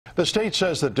The state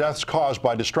says the deaths caused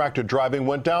by distracted driving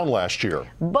went down last year.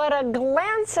 But a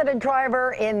glance at a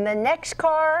driver in the next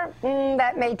car,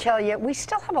 that may tell you we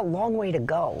still have a long way to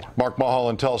go. Mark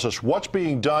Mulholland tells us what's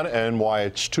being done and why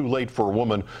it's too late for a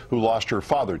woman who lost her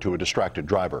father to a distracted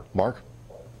driver. Mark?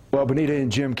 Well, Benita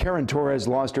and Jim, Karen Torres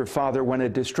lost her father when a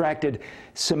distracted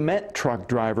cement truck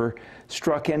driver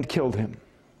struck and killed him.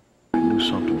 I knew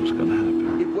something was going to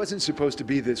happen. It wasn't supposed to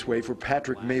be this way for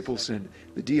Patrick Mapleson.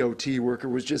 The DOT worker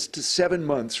was just 7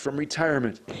 months from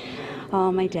retirement.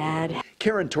 Oh, my dad.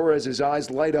 Karen Torres'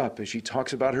 eyes light up as she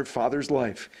talks about her father's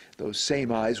life. Those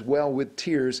same eyes well with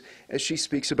tears as she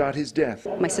speaks about his death.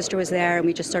 My sister was there and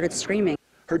we just started screaming.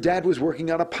 Her dad was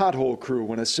working on a pothole crew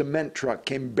when a cement truck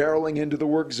came barreling into the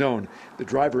work zone. The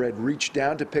driver had reached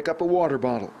down to pick up a water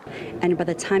bottle. And by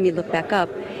the time he looked back up,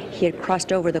 he had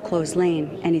crossed over the closed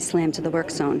lane and he slammed to the work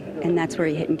zone. And that's where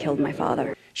he hit and killed my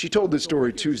father. She told the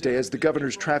story Tuesday as the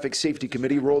governor's traffic safety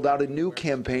committee rolled out a new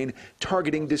campaign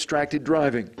targeting distracted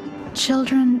driving.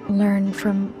 Children learn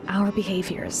from our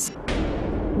behaviors.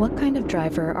 What kind of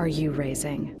driver are you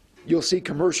raising? You'll see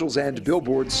commercials and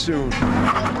billboards soon.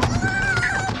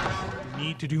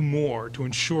 Need to do more to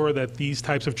ensure that these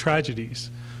types of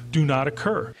tragedies do not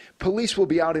occur. Police will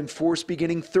be out in force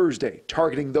beginning Thursday,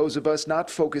 targeting those of us not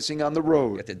focusing on the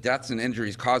road. The deaths and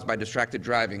injuries caused by distracted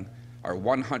driving are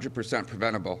 100%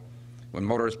 preventable when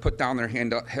motorists put down their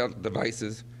handheld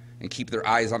devices and keep their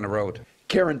eyes on the road.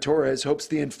 Karen Torres hopes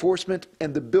the enforcement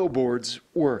and the billboards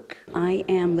work. I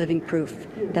am living proof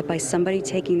that by somebody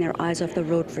taking their eyes off the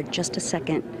road for just a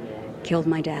second killed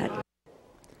my dad.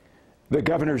 The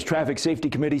governor's traffic safety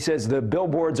committee says the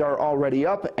billboards are already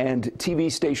up and TV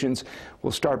stations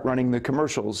will start running the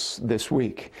commercials this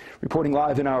week. Reporting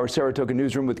live in our Saratoga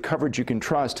newsroom with coverage you can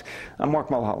trust, I'm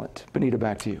Mark Mulholland. Benita,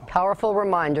 back to you. Powerful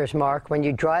reminders, Mark. When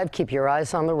you drive, keep your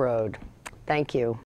eyes on the road. Thank you.